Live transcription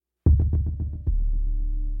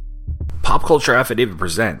Pop Culture Affidavit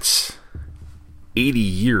presents 80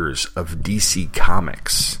 Years of DC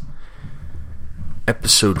Comics,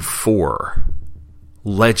 Episode 4,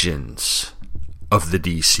 Legends of the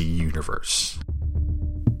DC Universe.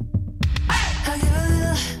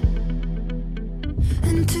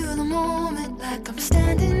 Into the moment, like I'm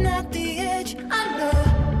standing at the edge. I know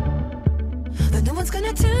that no one's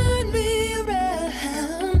gonna turn me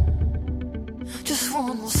around. Just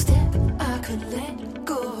one more step, I could let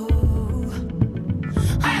go.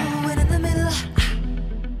 Oh, and in the middle,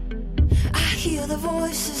 I hear the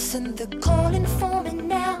voices and they're calling for me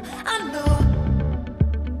now. I know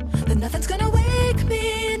that nothing's gonna wake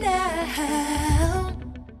me now.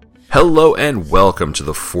 Hello and welcome to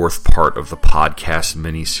the fourth part of the podcast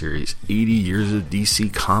miniseries, 80 Years of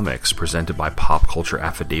DC Comics, presented by Pop Culture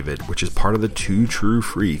Affidavit, which is part of the Two True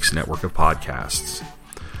Freaks network of podcasts.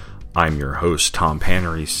 I'm your host, Tom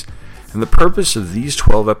Panarese, and the purpose of these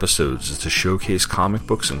 12 episodes is to showcase comic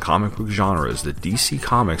books and comic book genres that DC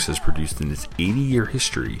Comics has produced in its 80-year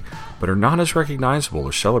history, but are not as recognizable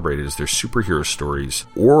or celebrated as their superhero stories,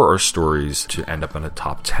 or are stories to end up on a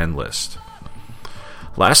top 10 list.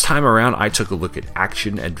 Last time around, I took a look at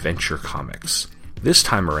action-adventure comics. This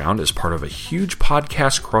time around, as part of a huge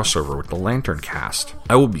podcast crossover with the Lantern Cast,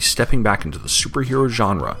 I will be stepping back into the superhero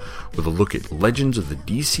genre with a look at Legends of the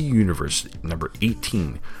DC Universe number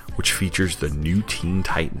 18, which features the new Teen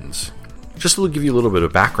Titans. Just to give you a little bit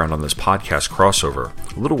of background on this podcast crossover,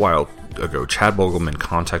 a little while ago, Chad Bogelman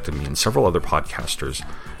contacted me and several other podcasters,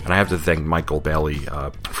 and I have to thank Michael Bailey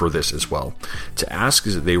for this as well, to ask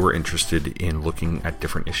if they were interested in looking at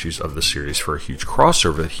different issues of the series for a huge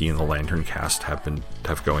crossover that he and the Lantern Cast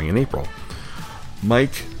have going in April.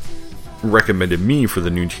 Mike recommended me for the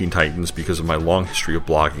new Teen Titans because of my long history of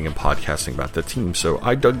blogging and podcasting about the team, so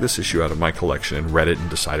I dug this issue out of my collection and read it and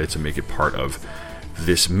decided to make it part of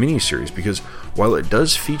this miniseries, because while it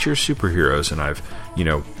does feature superheroes, and I've,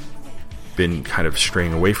 been kind of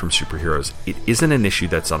straying away from superheroes, it isn't an issue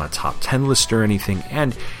that's on a top 10 list or anything,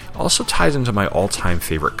 and also ties into my all-time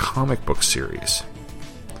favorite comic book series.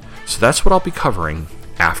 So that's what I'll be covering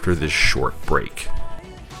after this short break.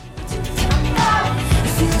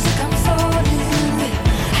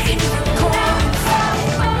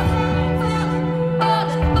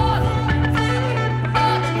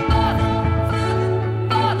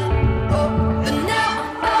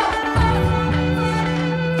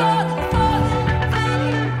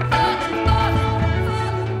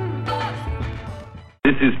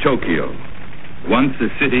 This is Tokyo, once a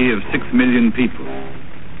city of 6 million people.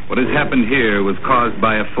 What has happened here was caused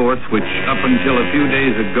by a force which, up until a few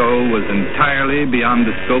days ago, was entirely beyond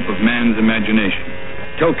the scope of man's imagination.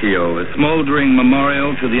 Tokyo, a smoldering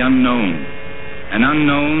memorial to the unknown. An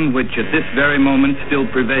unknown which at this very moment still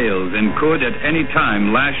prevails and could at any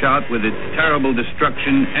time lash out with its terrible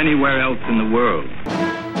destruction anywhere else in the world.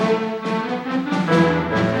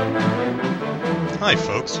 Hi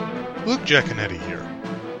folks, Luke Giaconetti here.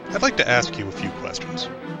 I'd like to ask you a few questions.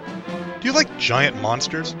 Do you like giant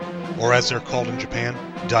monsters, or as they're called in Japan,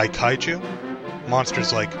 Daikaiju?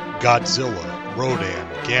 Monsters like Godzilla, Rodan,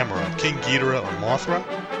 Gamera, King Ghidorah, or Mothra?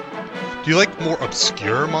 Do you like more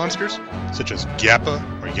obscure monsters, such as Gappa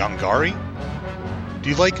or Yongari? Do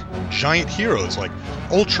you like giant heroes like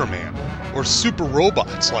Ultraman, or super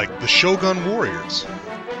robots like the Shogun Warriors?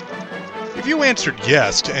 If you answered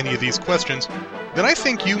yes to any of these questions, then I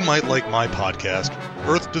think you might like my podcast,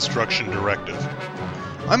 Earth Destruction Directive.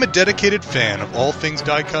 I'm a dedicated fan of all things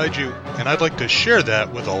Daikaiju, and I'd like to share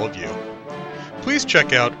that with all of you. Please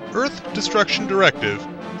check out Earth Destruction Directive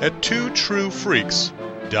at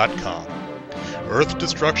twotruefreaks.com. Earth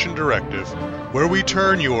Destruction Directive, where we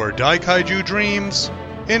turn your Daikaiju dreams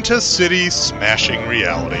into city-smashing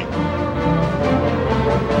reality.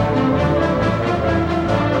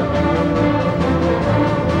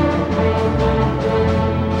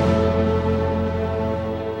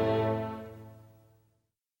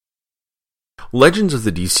 Legends of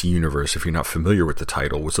the DC Universe, if you're not familiar with the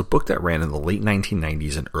title, was a book that ran in the late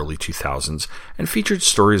 1990s and early 2000s and featured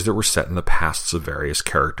stories that were set in the pasts of various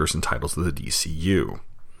characters and titles of the DCU.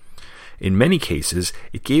 In many cases,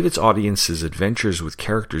 it gave its audiences adventures with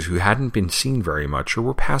characters who hadn't been seen very much or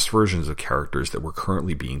were past versions of characters that were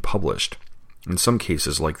currently being published. In some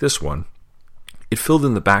cases, like this one, it filled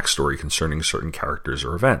in the backstory concerning certain characters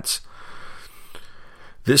or events.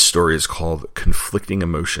 This story is called Conflicting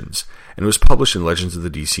Emotions, and it was published in Legends of the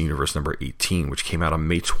DC Universe number 18, which came out on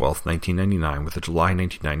May 12, 1999, with a July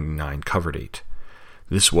 1999 cover date.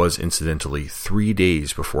 This was, incidentally, 3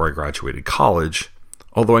 days before I graduated college,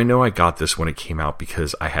 although I know I got this when it came out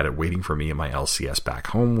because I had it waiting for me in my LCS back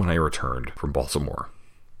home when I returned from Baltimore.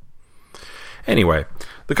 Anyway,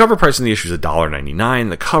 the cover price in the issue is $1.99.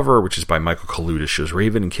 The cover, which is by Michael Kaluta, shows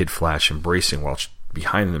Raven and Kid Flash embracing while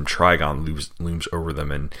behind them Trigon looms over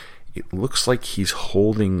them, and it looks like he's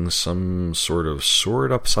holding some sort of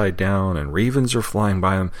sword upside down, and ravens are flying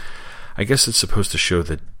by him. I guess it's supposed to show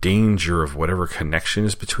the danger of whatever connection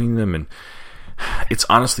is between them, and it's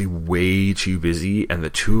honestly way too busy, and the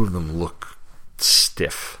two of them look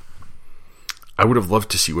stiff. I would have loved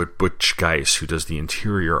to see what Butch Geis, who does the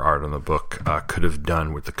interior art on the book, could have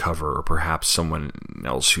done with the cover, or perhaps someone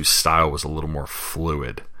else whose style was a little more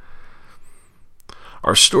fluid.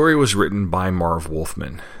 Our story was written by Marv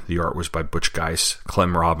Wolfman. The art was by Butch Geis.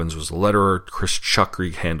 Clem Robbins was the letterer. Chris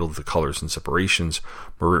Chuckry handled the colors and separations.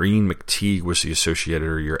 Maureen McTeague was the associate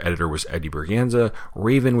editor. Your editor was Eddie Berganza.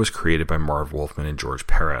 Raven was created by Marv Wolfman and George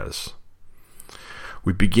Perez.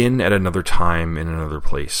 We begin at another time in another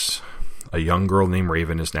place. A young girl named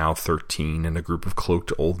Raven is now 13, and a group of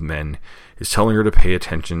cloaked old men is telling her to pay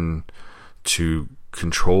attention to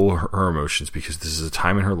control her emotions, because this is a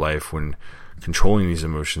time in her life when controlling these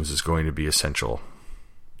emotions is going to be essential.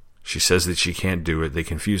 She says that she can't do it. They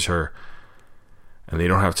confuse her, and they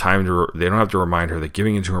don't have to remind her that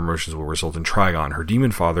giving into her emotions will result in Trigon, her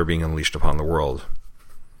demon father, being unleashed upon the world.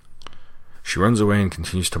 She runs away and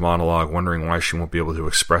continues to monologue, wondering why she won't be able to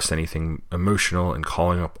express anything emotional, and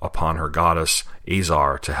calling upon her goddess,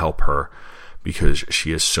 Azar, to help her, because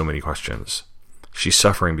she has so many questions. She's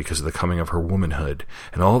suffering because of the coming of her womanhood,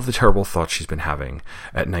 and all of the terrible thoughts she's been having.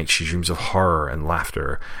 At night she dreams of horror and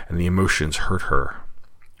laughter, and the emotions hurt her.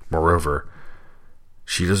 Moreover,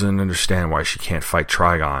 she doesn't understand why she can't fight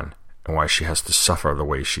Trigon, and why she has to suffer the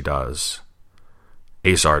way she does.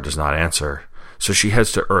 Azar does not answer. So she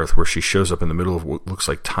heads to Earth, where she shows up in the middle of what looks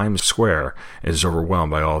like Times Square and is overwhelmed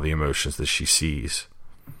by all the emotions that she sees.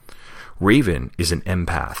 Raven is an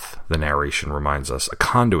empath, the narration reminds us, a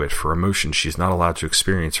conduit for emotions she is not allowed to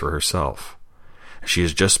experience for herself. She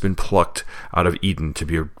has just been plucked out of Eden to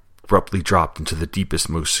be abruptly dropped into the deepest,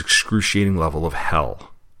 most excruciating level of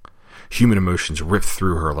hell. Human emotions rip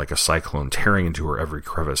through her like a cyclone, tearing into her every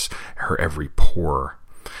crevice, her every pore.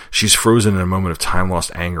 She's frozen in a moment of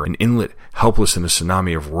time-lost anger, an inlet helpless in a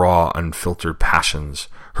tsunami of raw, unfiltered passions.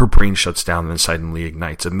 Her brain shuts down, then suddenly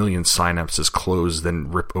ignites. 1 million synapses close,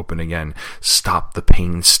 then rip open again. Stop the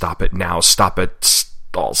pain. Stop it now. Stop it.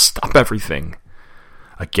 Stop everything.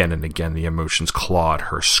 Again and again, the emotions claw at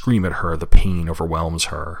her, scream at her. The pain overwhelms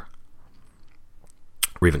her.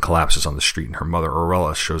 Raven collapses on the street, and her mother,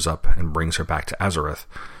 Orella, shows up and brings her back to Azareth,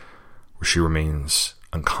 where she remains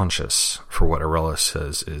unconscious for what Orella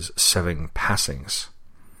says is 7 passings.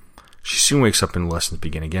 She soon wakes up and lessons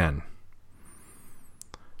begin again.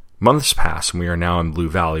 Months pass, and we are now in Blue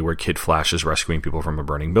Valley, where Kid Flash is rescuing people from a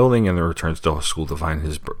burning building, and then returns to school to find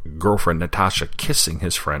his girlfriend Natasha kissing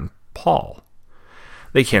his friend Paul.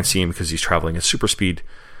 They can't see him because he's traveling at super speed,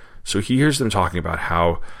 so he hears them talking about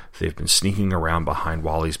how they've been sneaking around behind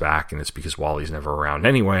Wally's back, and it's because Wally's never around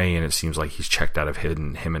anyway, and it seems like he's checked out of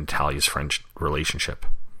him and Talia's French relationship.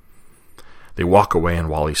 They walk away, and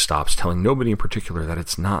Wally stops, telling nobody in particular that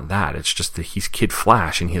it's not that. It's just that he's Kid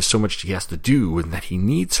Flash, and he has so much he has to do, and that he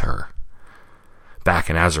needs her. Back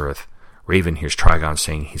in Azareth, Raven hears Trigon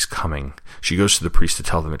saying he's coming. She goes to the priest to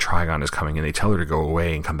tell them that Trigon is coming, and they tell her to go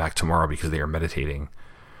away and come back tomorrow because they are meditating.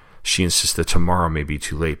 She insists that tomorrow may be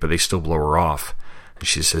too late, but they still blow her off, and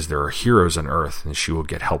she says there are heroes on Earth, and she will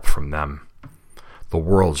get help from them. The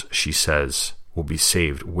world, she says, will be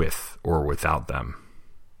saved with or without them.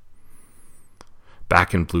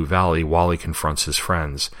 Back in Blue Valley, Wally confronts his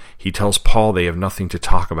friends. He tells Paul they have nothing to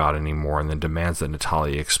talk about anymore, and then demands that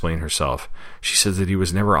Natalia explain herself. She says that he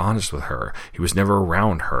was never honest with her, he was never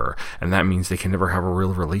around her, and that means they can never have a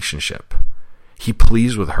real relationship. He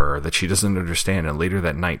pleads with her that she doesn't understand, and later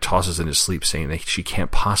that night tosses in his sleep, saying that she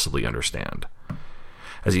can't possibly understand.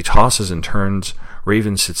 As he tosses and turns,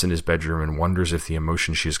 Raven sits in his bedroom and wonders if the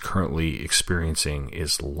emotion she is currently experiencing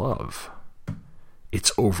is love.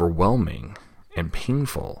 It's overwhelming and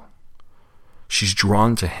painful. She's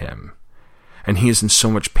drawn to him, and he is in so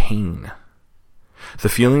much pain. The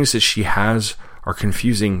feelings that she has are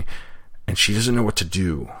confusing, and she doesn't know what to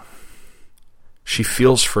do. She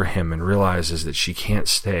feels for him and realizes that she can't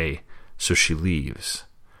stay, so she leaves.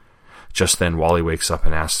 Just then, Wally wakes up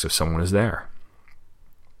and asks if someone is there.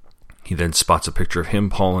 He then spots a picture of him,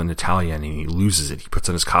 Paul, and Natalia, and he loses it. He puts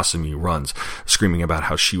on his costume and he runs, screaming about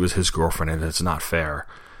how she was his girlfriend and it's not fair.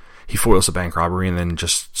 He foils a bank robbery and then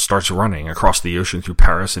just starts running across the ocean through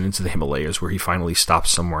Paris and into the Himalayas, where he finally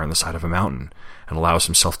stops somewhere on the side of a mountain and allows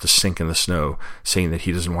himself to sink in the snow, saying that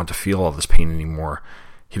he doesn't want to feel all this pain anymore.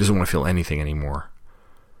 He doesn't want to feel anything anymore.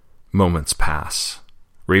 Moments pass.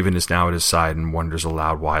 Raven is now at his side and wonders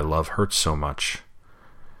aloud why love hurts so much.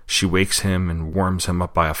 She wakes him and warms him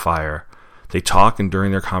up by a fire. They talk, and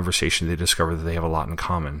during their conversation they discover that they have a lot in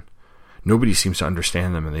common. Nobody seems to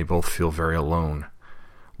understand them, and they both feel very alone.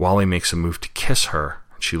 Wally makes a move to kiss her,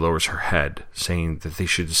 and she lowers her head, saying that they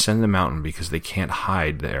should descend the mountain because they can't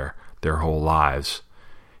hide there their whole lives.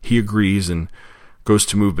 He agrees and goes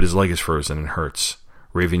to move, but his leg is frozen and hurts.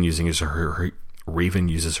 Raven uses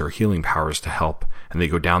her healing powers to help, and they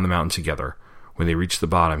go down the mountain together. When they reach the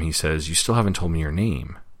bottom, he says, "You still haven't told me your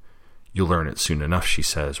name." "You'll learn it soon enough," she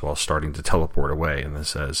says, while starting to teleport away, and then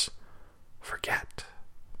says, "Forget."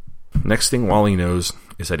 Next thing Wally knows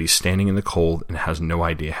is that he's standing in the cold and has no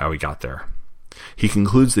idea how he got there. He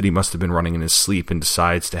concludes that he must have been running in his sleep and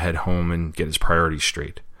decides to head home and get his priorities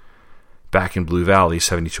straight. Back in Blue Valley,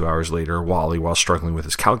 72 hours later, Wally, while struggling with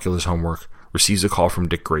his calculus homework, receives a call from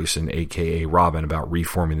Dick Grayson, a.k.a. Robin, about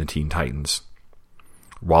reforming the Teen Titans.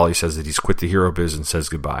 Wally says that he's quit the hero biz and says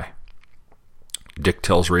goodbye. Dick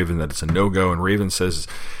tells Raven that it's a no-go, and Raven says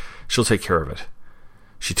she'll take care of it.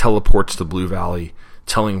 She teleports to Blue Valley,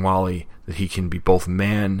 telling Wally that he can be both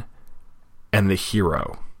man and the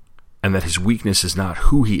hero, and that his weakness is not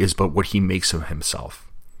who he is, but what he makes of himself.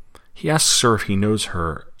 He asks her if he knows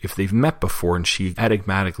her, if they've met before, and she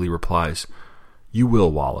enigmatically replies, "You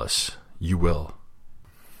will, Wallace. You will."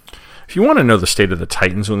 If you want to know the state of the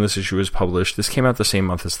Titans when this issue was published, this came out the same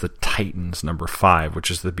month as the Titans number 5,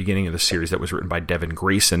 which is the beginning of the series that was written by Devin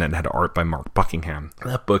Grayson and had art by Mark Buckingham.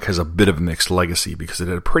 That book has a bit of a mixed legacy because it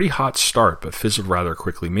had a pretty hot start but fizzled rather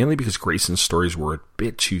quickly, mainly because Grayson's stories were a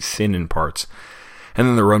bit too thin in parts. And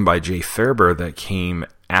then the run by Jay Faerber that came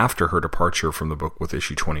after her departure from the book with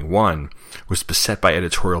issue 21 was beset by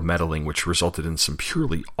editorial meddling, which resulted in some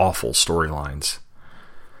purely awful storylines.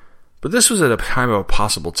 But this was at a time of a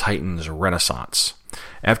possible Titans renaissance.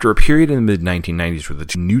 After a period in the mid-1990s where the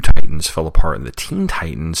two New Titans fell apart and the Teen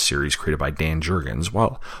Titans series created by Dan Jurgens,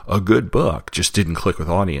 while a good book, just didn't click with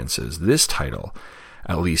audiences, this title,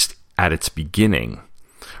 at least at its beginning,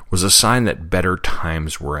 was a sign that better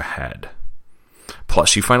times were ahead. Plus,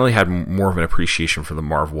 she finally had more of an appreciation for the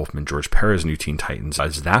Marv Wolfman George Perez New Teen Titans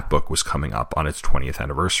as that book was coming up on its 20th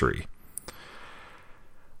anniversary.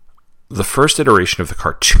 The first iteration of the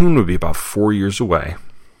cartoon would be about 4 years away,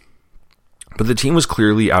 but the team was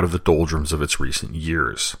clearly out of the doldrums of its recent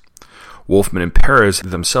years. Wolfman and Perez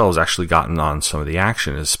themselves actually gotten on some of the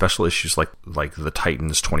action, as special issues like the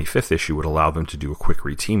Titans 25th issue would allow them to do a quick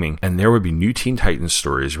reteaming, and there would be new Teen Titans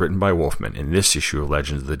stories written by Wolfman in this issue of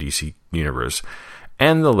Legends of the DC Universe,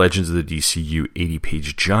 and the Legends of the DCU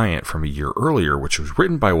 80-page giant from a year earlier, which was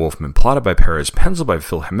written by Wolfman, plotted by Perez, penciled by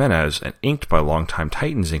Phil Jimenez, and inked by longtime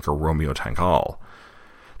Titans inker Romeo Tanghal.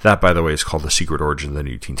 That, by the way, is called The Secret Origin of the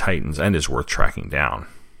New Teen Titans, and is worth tracking down.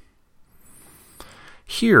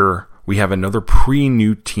 Here, we have another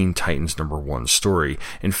pre-New Teen Titans number 1 story.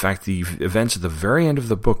 In fact, the events at the very end of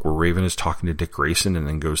the book where Raven is talking to Dick Grayson and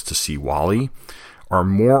then goes to see Wally are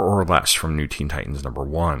more or less from New Teen Titans number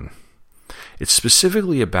 1. It's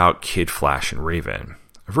specifically about Kid Flash and Raven.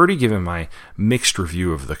 I've already given my mixed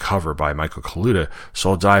review of the cover by Michael Kaluta,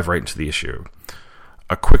 so I'll dive right into the issue.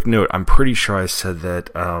 A quick note, I'm pretty sure I said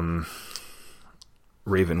that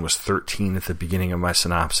Raven was 13 at the beginning of my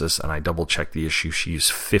synopsis, and I double-checked the issue. She's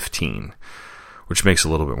 15, which makes a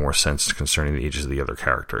little bit more sense concerning the ages of the other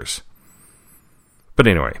characters. But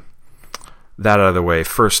anyway, that out of the way,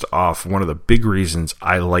 first off, one of the big reasons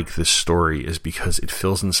I like this story is because it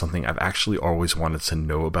fills in something I've actually always wanted to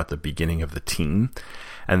know about the beginning of the team,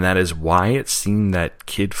 and that is why it seemed that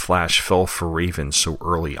Kid Flash fell for Raven so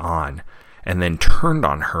early on, and then turned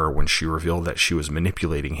on her when she revealed that she was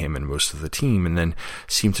manipulating him and most of the team, and then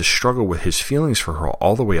seemed to struggle with his feelings for her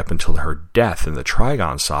all the way up until her death in the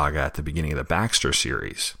Trigon saga at the beginning of the Baxter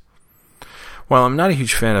series. While I'm not a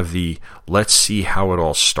huge fan of the let's see how it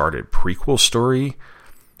all started prequel story,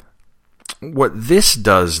 what this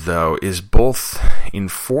does, though, is both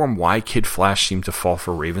inform why Kid Flash seemed to fall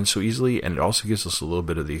for Raven so easily, and it also gives us a little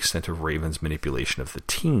bit of the extent of Raven's manipulation of the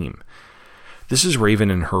team. This is Raven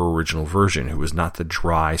in her original version, who was not the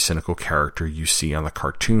dry, cynical character you see on the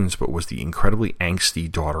cartoons, but was the incredibly angsty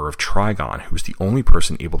daughter of Trigon, who was the only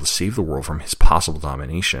person able to save the world from his possible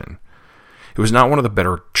domination. It was not one of the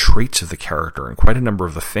better traits of the character, and quite a number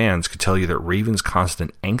of the fans could tell you that Raven's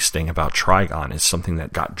constant angsting about Trigon is something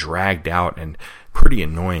that got dragged out and pretty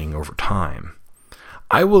annoying over time.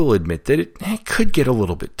 I will admit that it could get a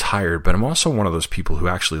little bit tired, but I'm also one of those people who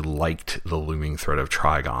actually liked the looming threat of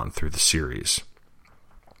Trigon through the series.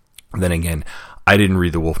 Then again, I didn't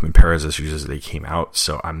read the Wolfman Perez issues as they came out,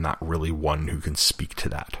 so I'm not really one who can speak to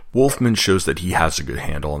that. Wolfman shows that he has a good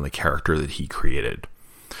handle on the character that he created.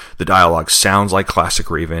 The dialogue sounds like classic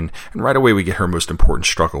Raven, and right away we get her most important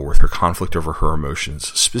struggle with her conflict over her emotions,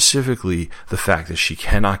 specifically the fact that she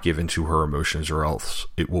cannot give in to her emotions or else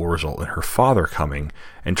it will result in her father coming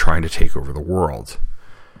and trying to take over the world.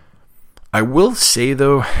 I will say,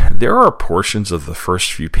 though, there are portions of the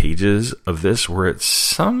first few pages of this where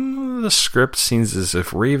some of the script seems as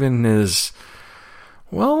if Raven is,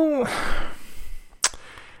 well,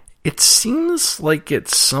 it seems like at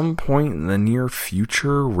some point in the near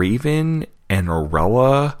future, Raven and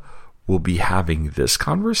Orella will be having this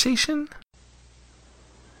conversation.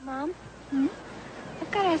 Mom?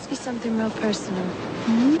 I've got to ask you something real personal.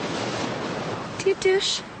 Do you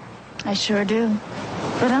douche? I sure do.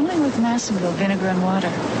 But only with Massonville vinegar and water.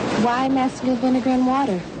 Why Massonville vinegar and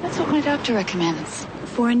water? That's what my doctor recommends.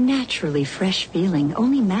 For a naturally fresh feeling,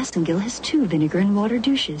 only Massengill has 2 vinegar and water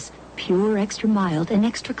douches. Pure, extra mild, and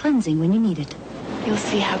extra cleansing when you need it. You'll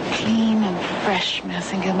see how clean and fresh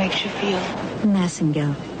Massengill makes you feel.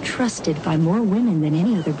 Massengill, trusted by more women than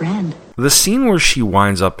any other brand. The scene where she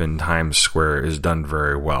winds up in Times Square is done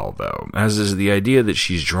very well, though, as is the idea that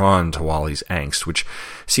she's drawn to Wally's angst, which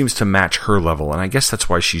seems to match her level, and I guess that's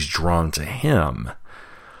why she's drawn to him.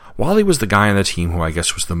 Wally was the guy on the team who I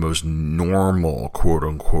guess was the most normal,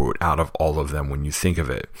 quote-unquote, out of all of them when you think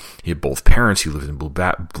of it. He had both parents, he lived in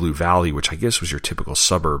Blue Valley, which I guess was your typical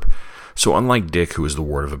suburb. So unlike Dick, who was the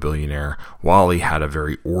ward of a billionaire, Wally had a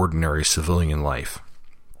very ordinary civilian life.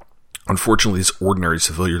 Unfortunately, this ordinary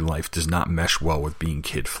civilian life does not mesh well with being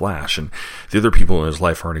Kid Flash, and the other people in his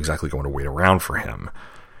life aren't exactly going to wait around for him.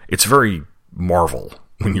 It's very Marvel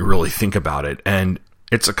when you really think about it, and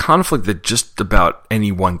it's a conflict that just about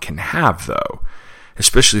anyone can have, though,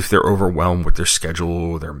 especially if they're overwhelmed with their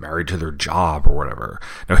schedule, they're married to their job, or whatever.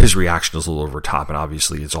 Now, his reaction is a little over top, and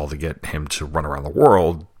obviously it's all to get him to run around the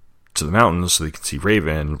world to the mountains so they can see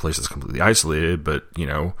Raven in a place that's completely isolated, but, you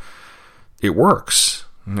know, it works.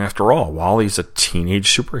 And after all, Wally's a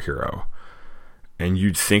teenage superhero, and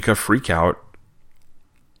you'd think a freakout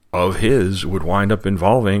of his would wind up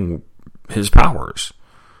involving his powers.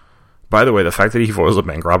 By the way, the fact that he foils a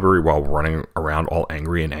bank robbery while running around all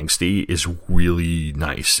angry and angsty is really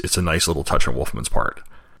nice. It's a nice little touch on Wolfman's part.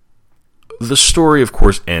 The story, of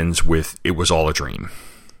course, ends with, it was all a dream.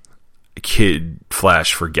 Kid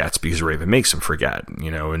Flash forgets because Raven makes him forget,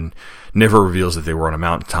 you know, and never reveals that they were on a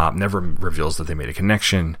mountaintop, never reveals that they made a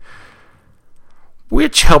connection,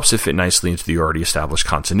 which helps to fit nicely into the already established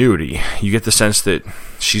continuity. You get the sense that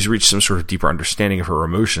she's reached some sort of deeper understanding of her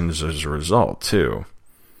emotions as a result, too.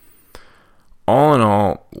 All in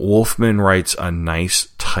all, Wolfman writes a nice,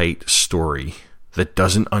 tight story that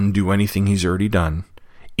doesn't undo anything he's already done,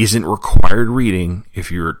 isn't required reading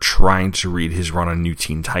if you're trying to read his run on New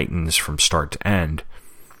Teen Titans from start to end,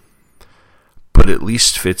 but at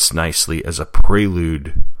least fits nicely as a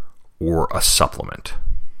prelude or a supplement.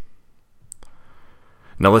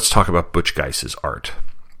 Now let's talk about Butch Guice's art.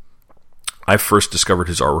 I first discovered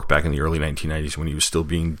his artwork back in the early 1990s when he was still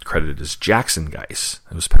being credited as Jackson Guice.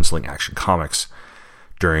 It was penciling Action Comics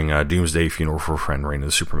during Doomsday, Funeral for a Friend, Reign of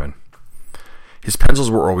the Superman. His pencils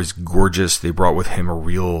were always gorgeous. They brought with him a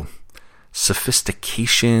real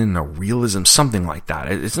sophistication, a realism, something like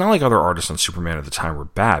that. It's not like other artists on Superman at the time were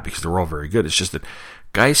bad because they were all very good. It's just that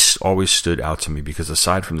Guice always stood out to me because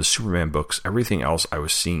aside from the Superman books, everything else I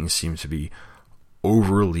was seeing seemed to be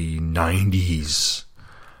overly 90s.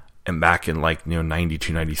 And back in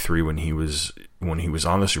 92, 93 when he was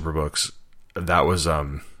on the Superbooks, that was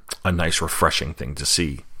a nice, refreshing thing to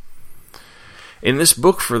see. In this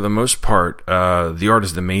book, for the most part, the art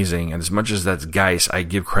is amazing, and as much as that's Guice, I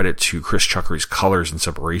give credit to Chris Chuckery's colors and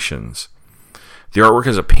separations. The artwork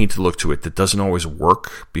has a painted look to it that doesn't always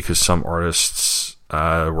work because some artists'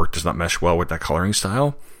 work does not mesh well with that coloring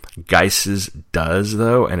style. Guice's does,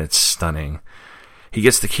 though, and it's stunning. He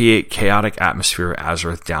gets the chaotic atmosphere of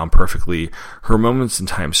Azarath down perfectly. Her moments in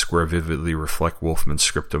Times Square vividly reflect Wolfman's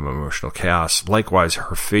script of emotional chaos. Likewise,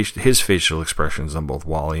 his facial expressions on both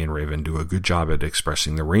Wally and Raven do a good job at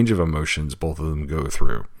expressing the range of emotions both of them go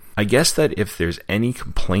through. I guess that if there's any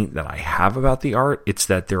complaint that I have about the art, it's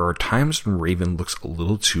that there are times when Raven looks a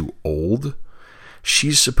little too old.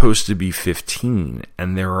 She's supposed to be 15,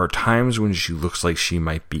 and there are times when she looks like she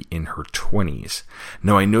might be in her 20s.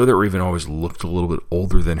 Now, I know that Raven always looked a little bit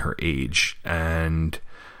older than her age, and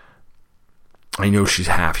I know she's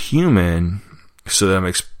half human, so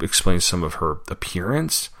that explains some of her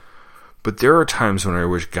appearance, but there are times when I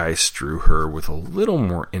wish Guice drew her with a little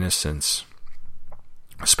more innocence,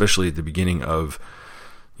 especially at the beginning of,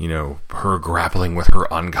 her grappling with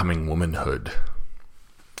her oncoming womanhood.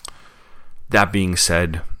 That being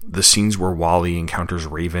said, the scenes where Wally encounters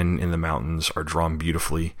Raven in the mountains are drawn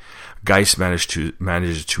beautifully. Geist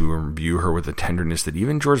manages to imbue her with a tenderness that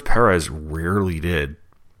even George Perez rarely did,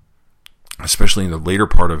 especially in the later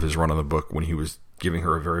part of his run on the book when he was giving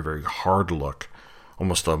her a very, very hard look,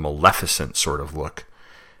 almost a Maleficent sort of look,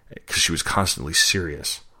 because she was constantly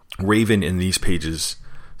serious. Raven in these pages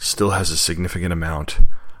still has a significant amount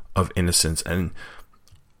of innocence, and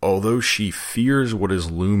although she fears what is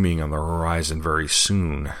looming on the horizon very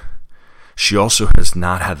soon, she also has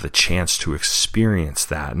not had the chance to experience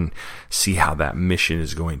that and see how that mission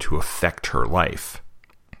is going to affect her life.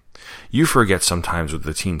 You forget sometimes with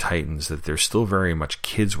the Teen Titans that they're still very much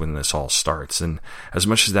kids when this all starts, and as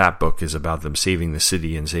much as that book is about them saving the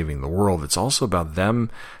city and saving the world, it's also about them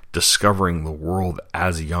discovering the world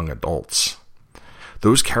as young adults.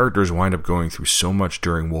 Those characters wind up going through so much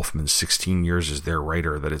during Wolfman's 16 years as their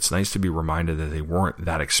writer that it's nice to be reminded that they weren't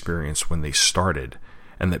that experienced when they started,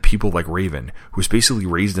 and that people like Raven, who was basically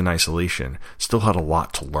raised in isolation, still had a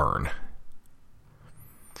lot to learn.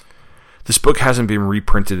 This book hasn't been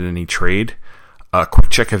reprinted in any trade. A quick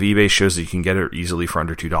check of eBay shows that you can get it easily for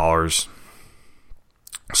under $2.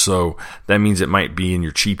 So that means it might be in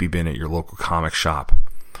your cheapie bin at your local comic shop.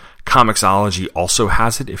 Comixology also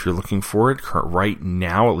has it if you're looking for it. Right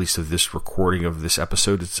now, at least of this recording of this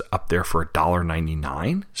episode, it's up there for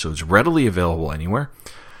 $1.99, so it's readily available anywhere.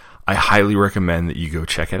 I highly recommend that you go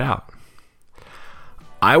check it out.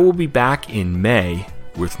 I will be back in May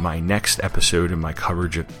with my next episode in my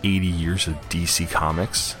coverage of 80 years of DC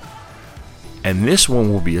Comics, and this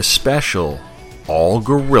one will be a special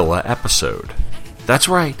all-gorilla episode. That's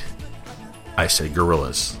right, I said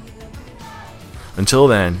gorillas. Until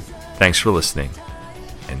then, thanks for listening,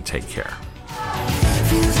 and take care.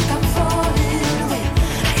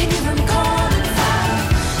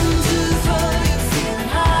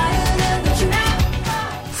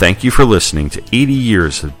 Thank you for listening to 80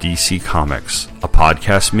 Years of DC Comics, a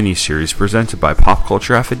podcast miniseries presented by Pop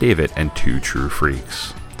Culture Affidavit and Two True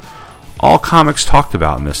Freaks. All comics talked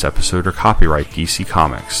about in this episode are copyright DC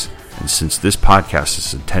Comics, and since this podcast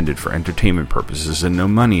is intended for entertainment purposes and no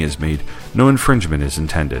money is made, no infringement is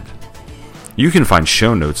intended. You can find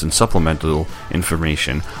show notes and supplemental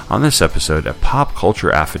information on this episode at Pop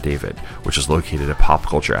Culture Affidavit, which is located at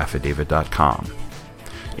popcultureaffidavit.com.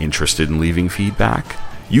 Interested in leaving feedback?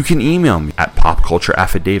 You can email me at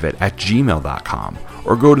popcultureaffidavit@gmail.com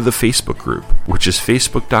or go to the Facebook group, which is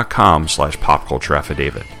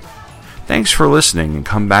facebook.com/popcultureaffidavit. Thanks for listening, and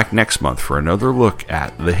come back next month for another look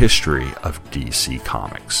at the history of DC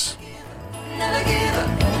Comics. Never give